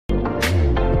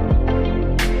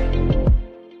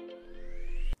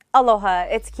Aloha,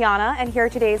 it's Kiana, and here are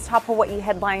today's top Hawaii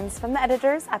headlines from the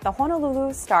editors at the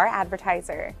Honolulu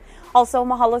Star-Advertiser. Also,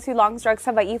 mahalo to Longs Drugs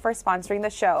Hawaii for sponsoring the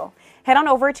show. Head on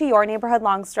over to your neighborhood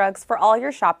Longs Drugs for all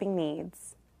your shopping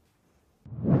needs.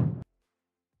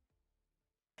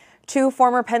 Two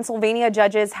former Pennsylvania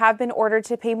judges have been ordered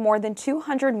to pay more than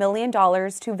 $200 million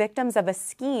to victims of a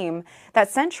scheme that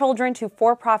sent children to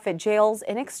for-profit jails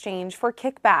in exchange for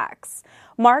kickbacks.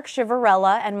 Mark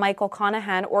Ciavarella and Michael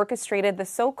Conahan orchestrated the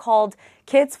so-called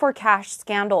Kids for Cash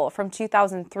scandal from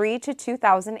 2003 to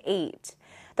 2008.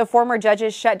 The former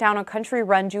judges shut down a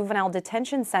country-run juvenile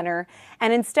detention center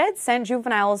and instead sent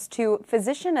juveniles to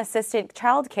physician-assisted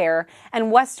childcare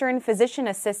and Western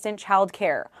physician-assistant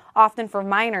childcare, often for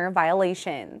minor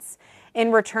violations.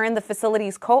 In return, the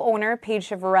facility's co-owner paid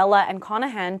Ciavarella and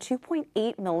Conahan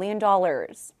 $2.8 million.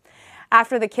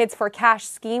 After the Kids for Cash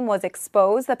scheme was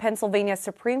exposed, the Pennsylvania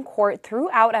Supreme Court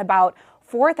threw out about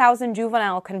 4,000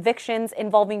 juvenile convictions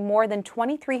involving more than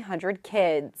 2,300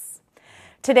 kids.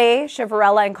 Today,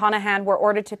 Ciavarella and Conahan were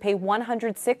ordered to pay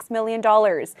 $106 million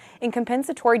in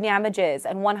compensatory damages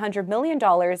and $100 million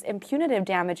in punitive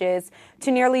damages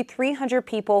to nearly 300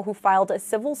 people who filed a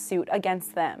civil suit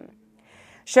against them.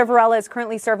 Ciavarella is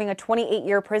currently serving a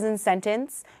 28-year prison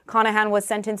sentence. Conahan was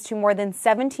sentenced to more than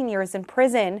 17 years in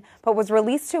prison, but was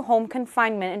released to home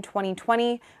confinement in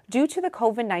 2020 due to the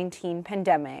COVID-19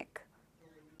 pandemic.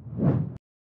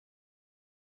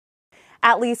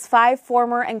 At least 5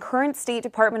 former and current State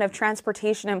Department of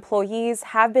Transportation employees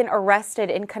have been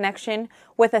arrested in connection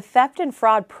with a theft and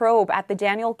fraud probe at the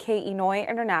Daniel K. Inouye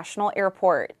International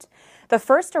Airport. The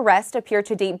first arrest appeared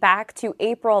to date back to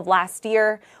April of last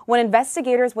year, when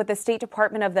investigators with the State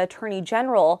Department of the Attorney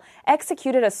General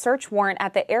executed a search warrant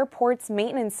at the airport's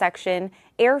maintenance section,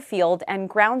 airfield, and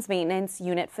grounds maintenance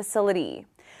unit facility.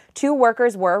 2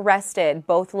 workers were arrested.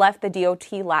 Both left the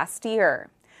DOT last year.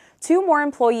 2 more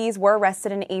employees were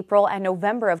arrested in April and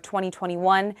November of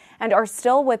 2021 and are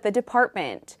still with the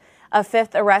department. A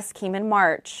 5th arrest came in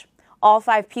March. All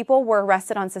 5 people were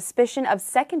arrested on suspicion of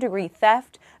second-degree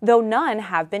theft, though none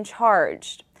have been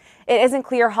charged. It isn't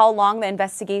clear how long the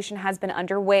investigation has been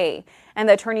underway, and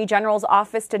the Attorney General's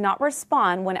office did not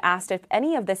respond when asked if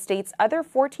any of the state's other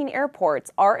 14 airports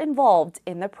are involved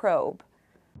in the probe.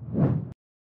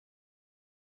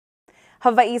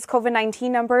 Hawaii's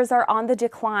COVID-19 numbers are on the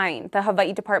decline. The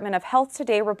Hawaii Department of Health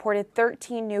today reported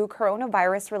 13 new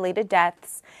coronavirus-related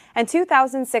deaths and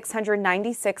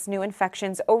 2,696 new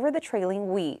infections over the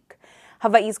trailing week.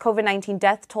 Hawaii's COVID-19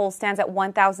 death toll stands at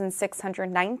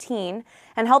 1,619,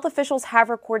 and health officials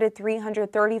have recorded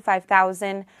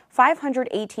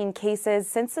 335,518 cases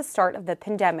since the start of the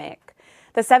pandemic.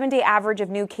 The 7-day average of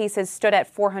new cases stood at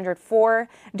 404,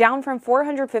 down from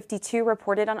 452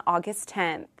 reported on August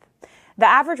 10th. The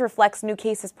average reflects new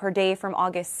cases per day from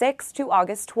August 6 to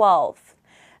August 12.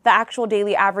 The actual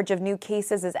daily average of new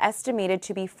cases is estimated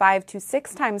to be 5 to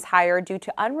 6 times higher due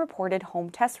to unreported home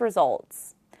test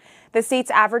results. The state's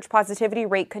average positivity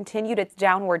rate continued its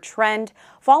downward trend,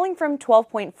 falling from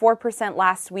 12.4%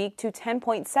 last week to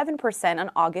 10.7%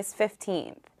 on August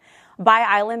 15th. By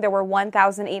island, there were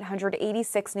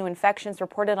 1,886 new infections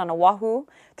reported on Oahu,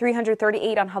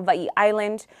 338 on Hawaii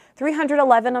Island,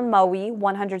 311 on Maui,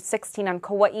 116 on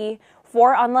Kauai,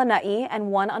 4 on Lanai,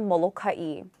 and 1 on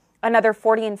Molokai. Another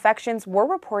 40 infections were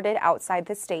reported outside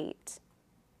the state.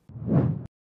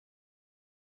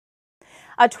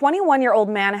 A 21-year-old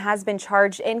man has been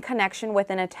charged in connection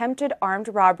with an attempted armed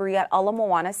robbery at Ala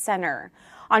Moana Center.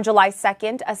 On July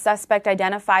 2nd, a suspect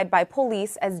identified by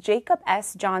police as Jacob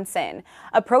S. Johnson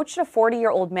approached a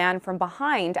 40-year-old man from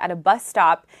behind at a bus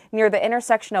stop near the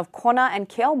intersection of Kona and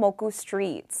Keaumoku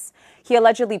streets. He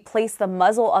allegedly placed the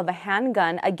muzzle of a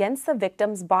handgun against the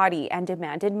victim's body and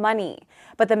demanded money,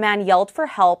 but the man yelled for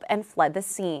help and fled the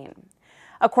scene.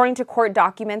 According to court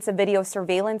documents, a video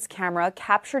surveillance camera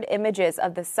captured images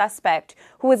of the suspect,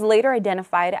 who was later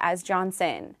identified as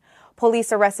Johnson.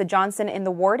 Police arrested Johnson in the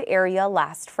Ward area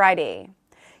last Friday.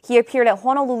 He appeared at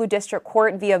Honolulu District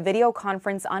Court via video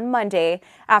conference on Monday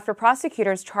after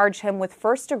prosecutors charged him with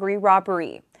first-degree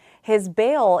robbery. His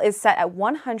bail is set at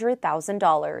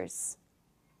 $100,000.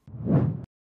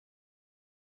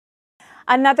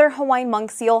 Another Hawaiian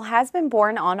monk seal has been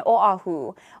born on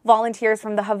Oahu. Volunteers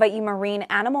from the Hawaii Marine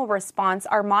Animal Response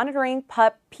are monitoring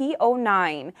pup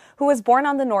P09, who was born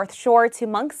on the North Shore to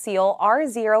monk seal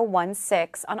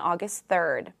R016 on August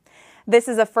 3rd. This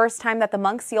is the first time that the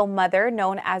monk seal mother,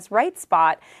 known as Right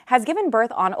Spot, has given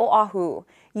birth on Oahu.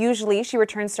 Usually, she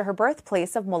returns to her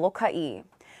birthplace of Molokai.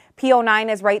 P09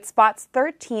 is Right Spot's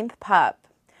 13th pup.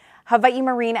 Hawaii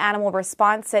Marine Animal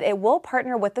Response said it will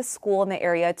partner with the school in the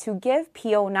area to give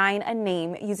P09 a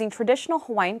name using traditional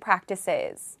Hawaiian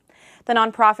practices. The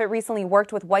nonprofit recently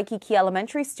worked with Waikiki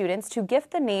Elementary students to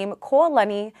gift the name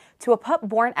Koalani to a pup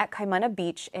born at Kaimana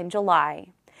Beach in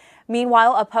July.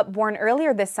 Meanwhile, a pup born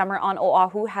earlier this summer on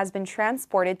Oahu has been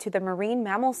transported to the Marine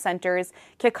Mammal Center's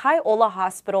Kekai-Ola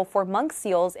Hospital for monk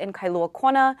seals in Kailua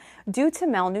Kona due to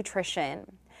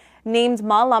malnutrition. Named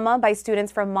Malama by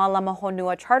students from Malama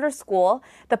Honua Charter School,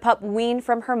 the pup weaned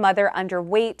from her mother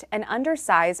underweight and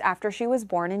undersized after she was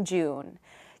born in June.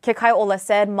 Kekai-Ola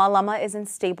said Malama is in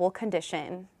stable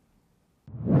condition.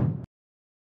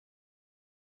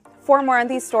 For more on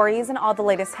these stories and all the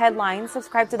latest headlines,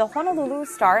 subscribe to the Honolulu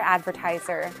Star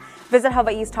Advertiser. Visit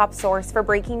Hawaii's top source for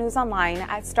breaking news online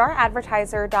at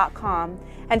staradvertiser.com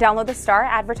and download the Star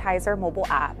Advertiser mobile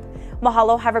app.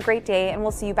 Mahalo, have a great day, and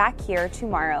we'll see you back here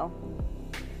tomorrow.